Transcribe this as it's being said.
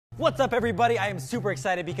What's up, everybody? I am super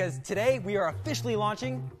excited because today we are officially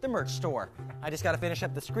launching the merch store. I just got to finish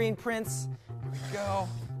up the screen prints. Here we go.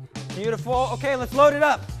 Beautiful. Okay, let's load it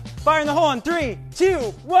up. Fire in the hole in 3, 2,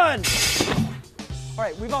 1. All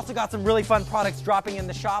right, we've also got some really fun products dropping in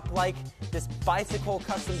the shop, like this bicycle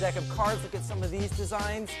custom deck of cards. Look at some of these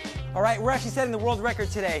designs. All right, we're actually setting the world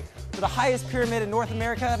record today for the highest pyramid in North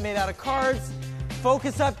America made out of cards.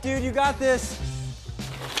 Focus up, dude, you got this.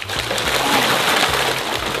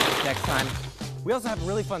 Next time. We also have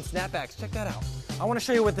really fun snapbacks. Check that out. I want to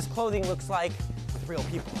show you what this clothing looks like with real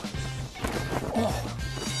people. Oh.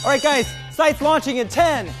 All right, guys, site's launching in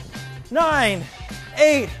 10, 9,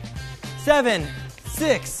 8, 7,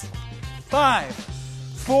 6, 5,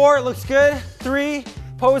 4, looks good, 3,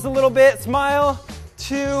 pose a little bit, smile,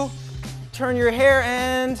 2, turn your hair,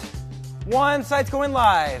 and 1, site's going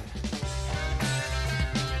live.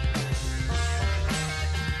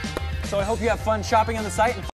 So I hope you have fun shopping on the site.